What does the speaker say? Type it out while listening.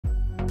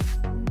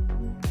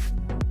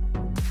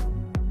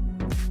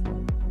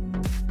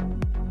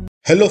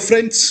Hello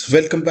friends,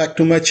 welcome back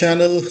to my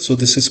channel. So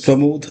this is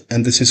Pramod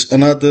and this is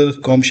another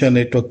CompTIA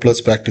Network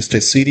Plus practice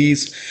test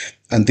series,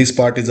 and this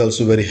part is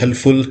also very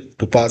helpful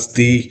to pass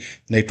the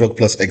Network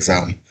Plus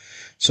exam.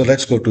 So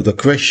let's go to the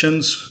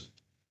questions,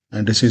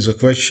 and this is a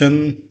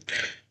question.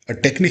 A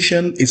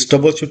technician is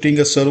troubleshooting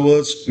a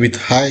servers with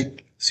high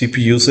CPU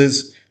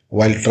usage.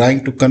 While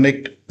trying to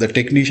connect, the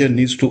technician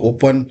needs to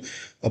open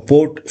a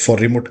port for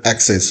remote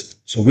access.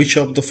 So which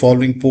of the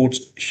following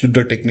ports should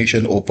the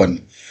technician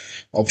open?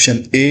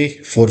 Option A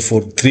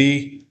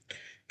 443,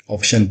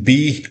 option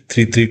B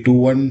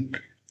 3321,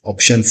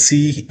 option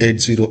C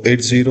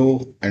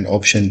 8080, and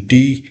option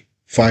D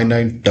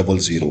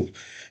 5900.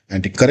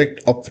 And the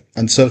correct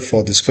answer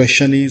for this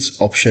question is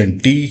option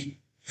D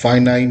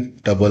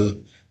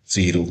 5900.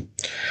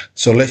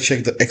 So let's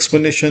check the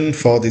explanation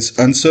for this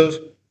answer.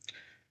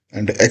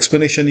 And the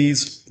explanation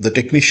is the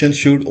technician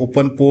should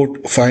open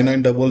port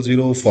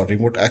 5900 for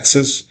remote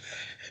access.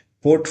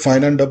 Port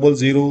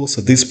 5900,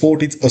 so this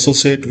port is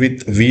associated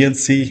with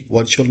VNC,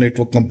 Virtual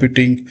Network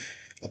Computing,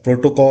 a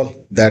protocol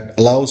that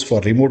allows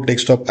for remote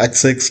desktop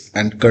access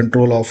and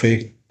control of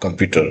a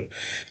computer.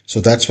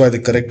 So that's why the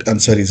correct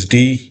answer is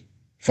D,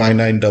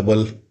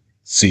 5900.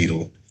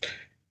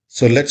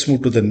 So let's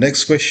move to the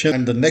next question.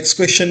 And the next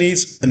question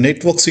is, a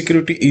network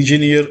security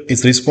engineer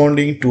is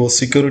responding to a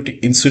security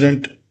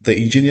incident. The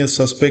engineer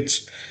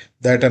suspects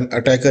that an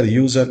attacker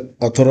used an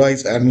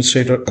authorized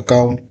administrator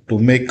account to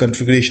make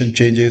configuration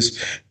changes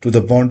to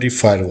the boundary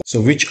firewall. So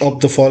which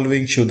of the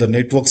following should the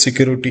network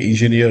security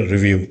engineer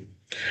review?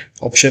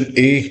 Option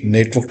A,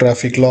 network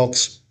traffic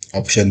logs.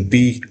 Option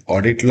B,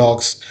 audit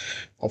logs.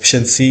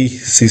 Option C,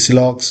 CC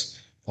logs.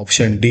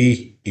 Option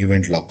D,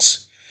 event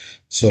logs.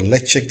 So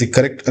let's check the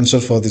correct answer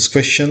for this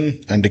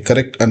question, and the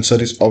correct answer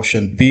is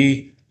option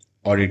B,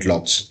 audit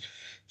logs.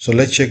 So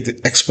let's check the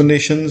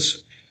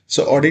explanations.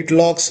 So audit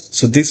logs,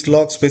 so these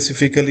logs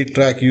specifically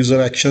track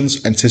user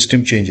actions and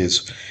system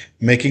changes,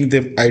 making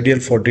them ideal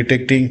for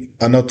detecting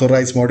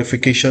unauthorized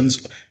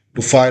modifications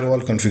to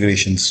firewall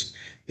configurations,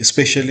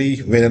 especially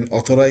when an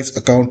authorized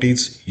account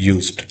is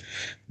used.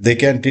 They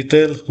can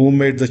detail who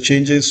made the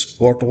changes,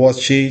 what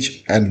was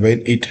changed, and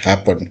when it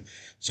happened.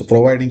 So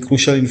providing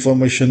crucial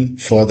information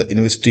for the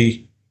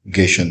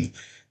investigation.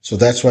 So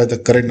that's why the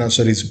correct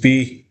answer is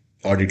B,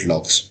 audit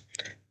logs.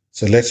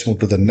 So let's move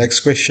to the next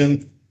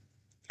question.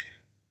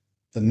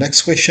 The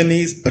next question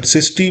is, a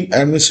system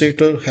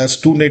administrator has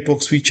two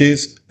network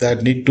switches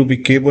that need to be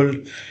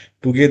cabled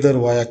together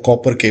via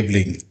copper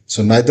cabling.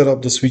 So neither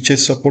of the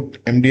switches support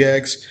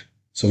MDX.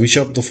 So which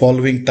of the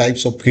following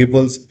types of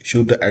cables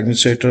should the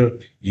administrator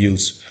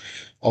use?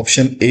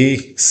 Option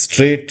A,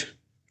 straight.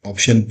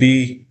 Option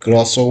B,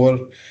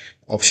 crossover.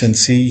 Option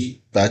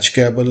C, patch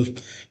cable.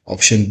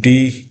 Option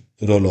D,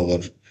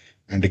 rollover.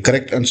 And the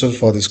correct answer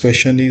for this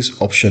question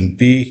is option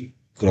B,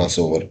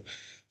 crossover.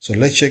 So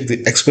let's check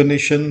the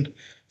explanation.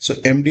 So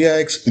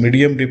MDIX,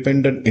 medium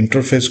dependent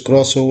interface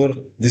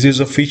crossover. This is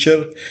a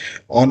feature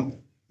on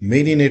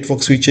many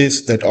network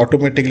switches that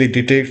automatically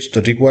detects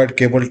the required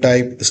cable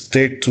type,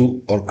 straight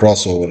through or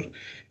crossover,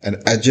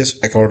 and adjusts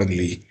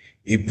accordingly.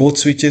 If both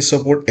switches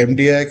support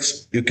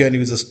MDIX, you can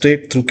use a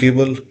straight through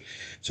cable.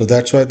 So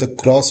that's why the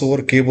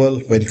crossover cable,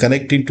 when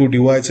connecting to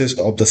devices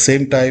of the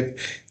same type,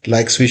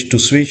 like switch to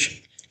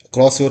switch,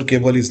 crossover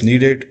cable is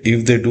needed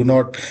if they do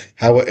not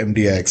have a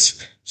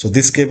MDIX. So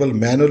this cable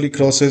manually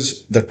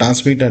crosses the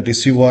transmit and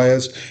receive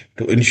wires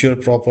to ensure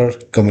proper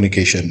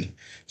communication.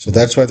 So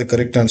that's why the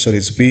correct answer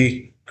is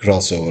B,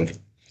 crossover.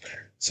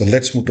 So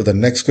let's move to the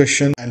next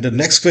question. And the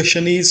next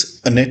question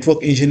is, a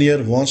network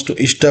engineer wants to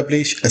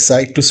establish a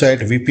site-to-site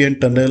VPN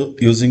tunnel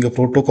using a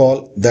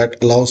protocol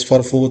that allows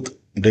for both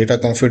data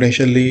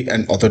confidentiality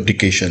and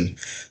authentication.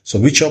 So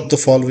which of the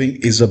following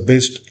is the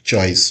best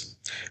choice?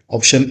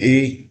 Option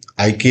A,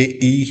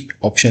 IKE.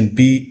 Option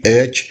B,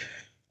 H.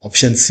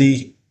 Option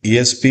C,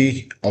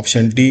 ESP.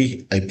 Option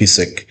D,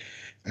 IPsec.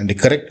 And the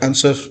correct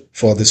answer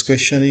for this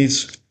question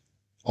is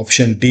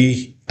option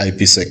D,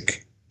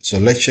 IPsec. So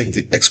let's check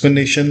the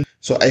explanation.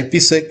 So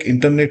IPsec,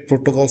 Internet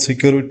Protocol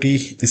Security,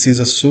 this is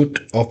a suite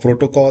of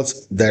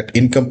protocols that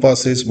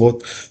encompasses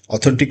both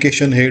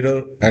authentication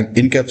header and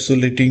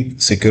encapsulating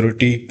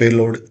security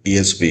payload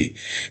ESP.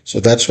 So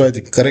that's why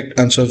the correct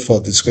answer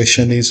for this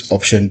question is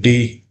option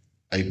D,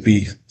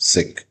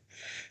 IPsec.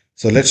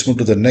 So let's move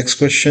to the next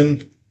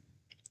question.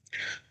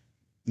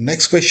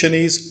 Next question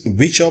is,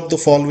 which of the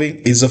following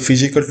is a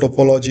physical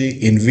topology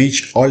in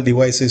which all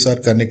devices are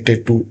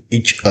connected to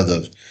each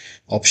other?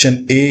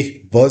 Option A,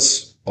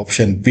 bus.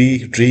 Option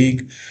B,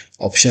 ring.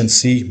 Option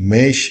C,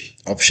 mesh.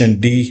 Option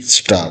D,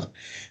 star.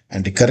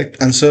 And the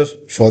correct answer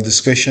for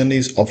this question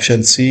is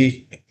option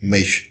C,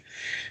 mesh.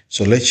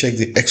 So let's check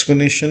the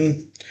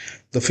explanation.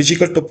 The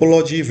physical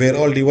topology where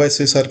all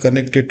devices are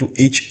connected to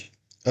each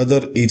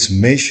other is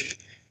mesh.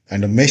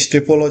 And a mesh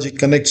topology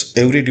connects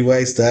every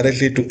device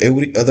directly to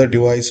every other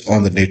device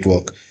on the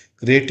network,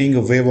 creating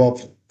a web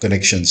of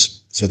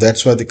connections. So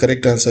that's why the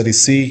correct answer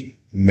is C,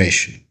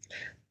 mesh.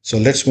 So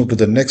let's move to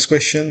the next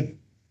question.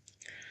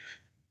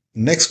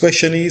 Next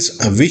question is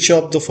which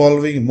of the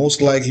following most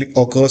likely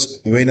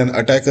occurs when an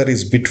attacker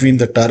is between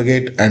the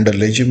target and a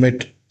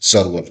legitimate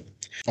server?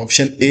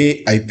 Option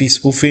A, IP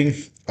spoofing.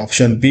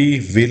 Option B,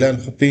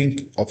 VLAN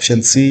hopping.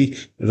 Option C,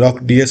 rock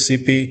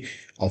DSCP.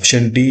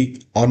 Option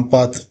D,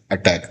 on-path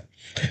attack.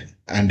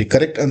 And the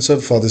correct answer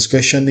for this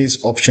question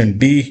is option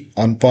D,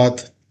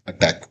 on-path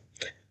attack.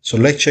 So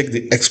let's check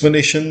the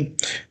explanation.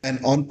 An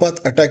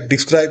on-path attack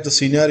describes the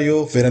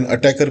scenario where an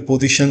attacker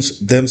positions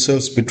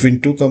themselves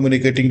between two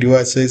communicating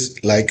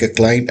devices like a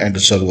client and a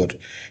server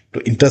to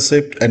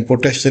intercept and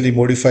potentially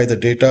modify the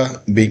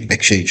data being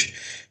exchanged.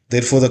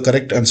 Therefore, the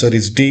correct answer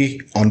is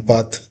D,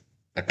 on-path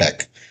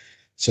attack.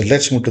 So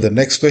let's move to the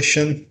next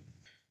question.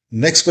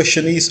 Next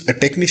question is a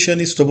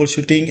technician is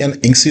troubleshooting an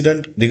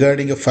incident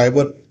regarding a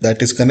fiber that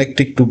is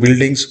connecting to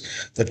buildings.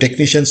 The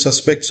technician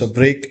suspects a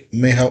break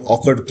may have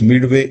occurred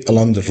midway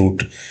along the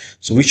route.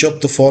 So which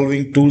of the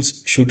following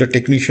tools should a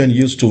technician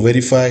use to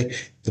verify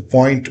the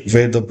point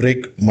where the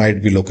break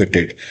might be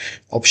located?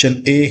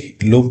 Option A,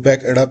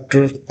 loopback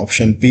adapter.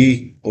 Option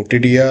B,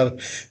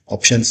 OTDR.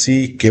 Option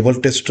C, cable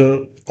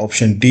tester.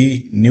 Option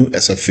D, new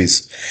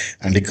SFEs.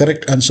 And the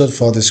correct answer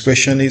for this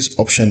question is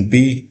option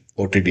B,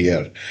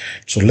 OTDR.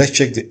 So let's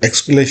check the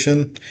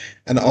explanation.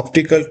 An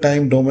optical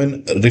time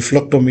domain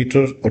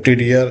reflectometer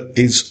OTDR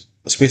is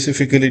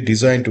specifically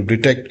designed to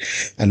detect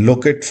and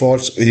locate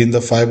faults within the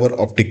fiber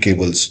optic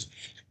cables.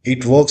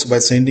 It works by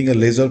sending a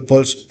laser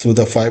pulse through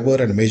the fiber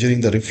and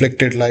measuring the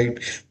reflected light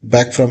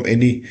back from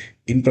any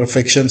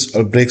imperfections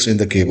or breaks in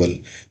the cable.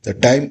 The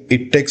time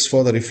it takes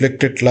for the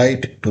reflected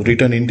light to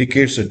return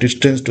indicates the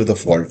distance to the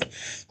fault,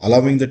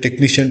 allowing the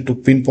technician to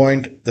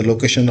pinpoint the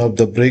location of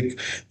the break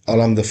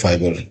along the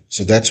fiber.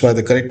 So that's why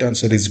the correct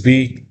answer is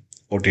B,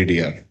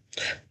 OTDR.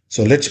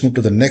 So let's move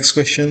to the next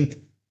question.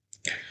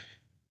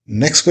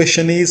 Next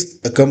question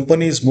is a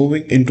company is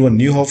moving into a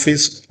new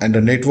office and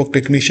a network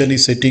technician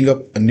is setting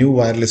up a new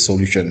wireless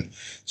solution.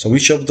 So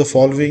which of the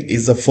following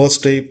is the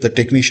first step the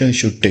technician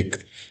should take?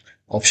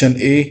 Option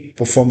A,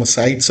 perform a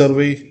site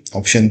survey.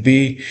 Option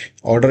B,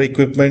 order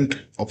equipment.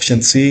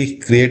 Option C,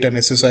 create an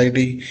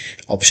SSID.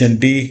 Option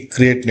D,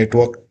 create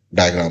network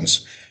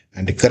diagrams.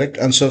 And the correct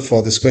answer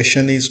for this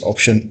question is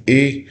option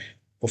A,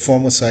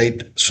 perform a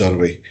site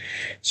survey.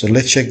 So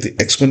let's check the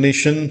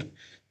explanation.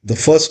 The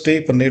first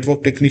step a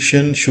network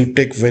technician should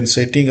take when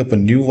setting up a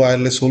new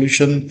wireless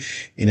solution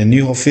in a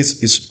new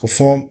office is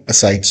perform a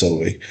site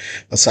survey.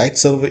 A site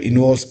survey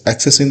involves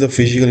accessing the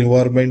physical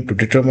environment to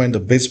determine the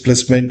best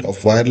placement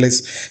of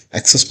wireless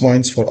access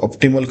points for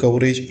optimal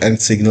coverage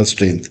and signal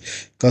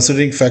strength,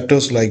 considering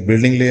factors like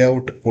building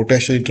layout,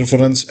 potential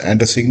interference, and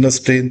the signal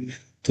strength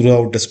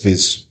throughout the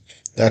space.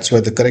 That's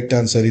why the correct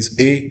answer is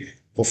A,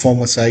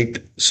 perform a site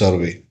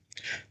survey.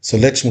 So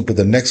let's move to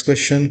the next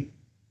question.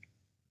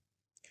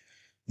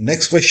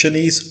 Next question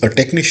is a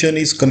technician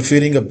is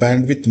configuring a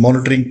bandwidth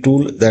monitoring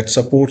tool that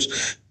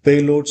supports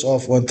payloads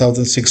of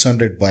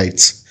 1600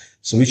 bytes.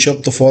 So which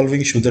of the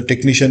following should the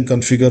technician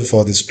configure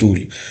for this tool?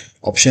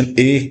 Option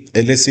A,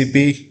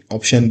 LACP.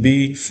 Option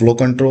B, flow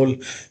control.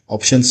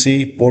 Option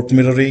C, port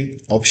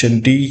mirroring. Option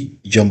D,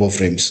 jumbo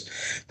frames.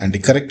 And the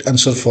correct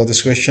answer for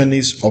this question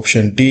is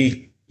option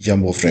D,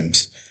 jumbo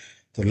frames.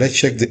 So let's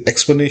check the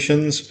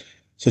explanations.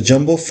 So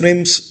jumbo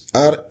frames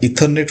are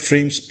Ethernet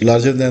frames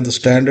larger than the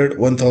standard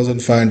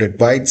 1500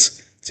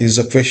 bytes. Since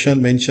the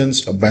question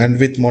mentions a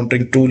bandwidth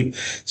monitoring tool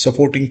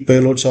supporting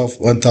payloads of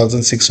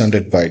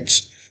 1600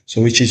 bytes,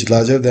 so which is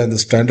larger than the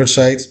standard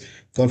size,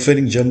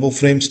 configuring jumbo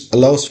frames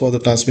allows for the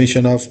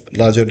transmission of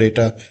larger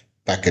data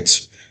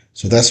packets.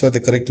 So that's why the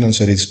correct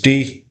answer is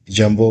D,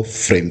 jumbo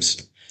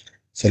frames.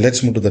 So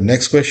let's move to the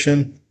next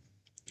question.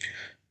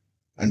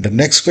 And the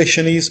next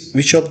question is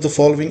which of the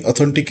following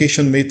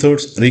authentication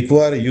methods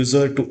require a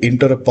user to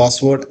enter a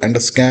password and a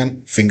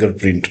scan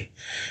fingerprint?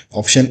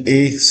 Option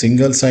A,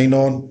 single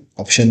sign-on.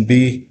 Option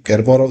B,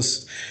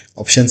 Kerberos.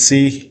 Option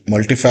C,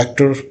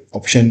 multi-factor.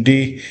 Option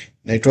D,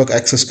 network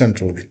access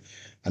control.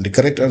 And the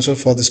correct answer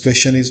for this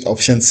question is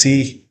option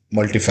C,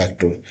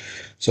 multi-factor.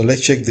 So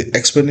let's check the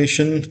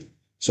explanation.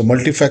 So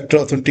multi-factor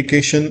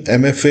authentication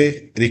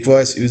MFA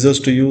requires users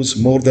to use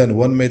more than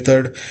one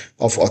method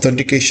of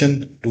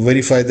authentication to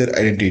verify their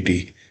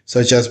identity,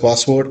 such as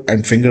password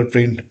and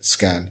fingerprint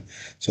scan.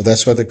 So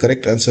that's why the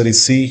correct answer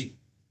is C,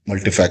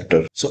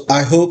 multi-factor. So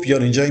I hope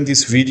you're enjoying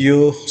this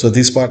video. So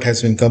this part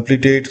has been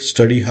completed.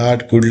 Study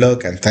hard, good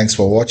luck, and thanks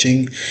for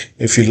watching.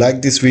 If you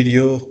like this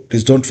video,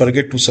 please don't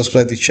forget to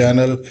subscribe the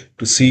channel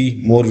to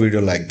see more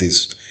video like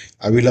this.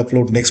 I will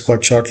upload next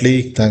part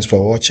shortly. Thanks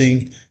for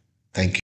watching. Thank you.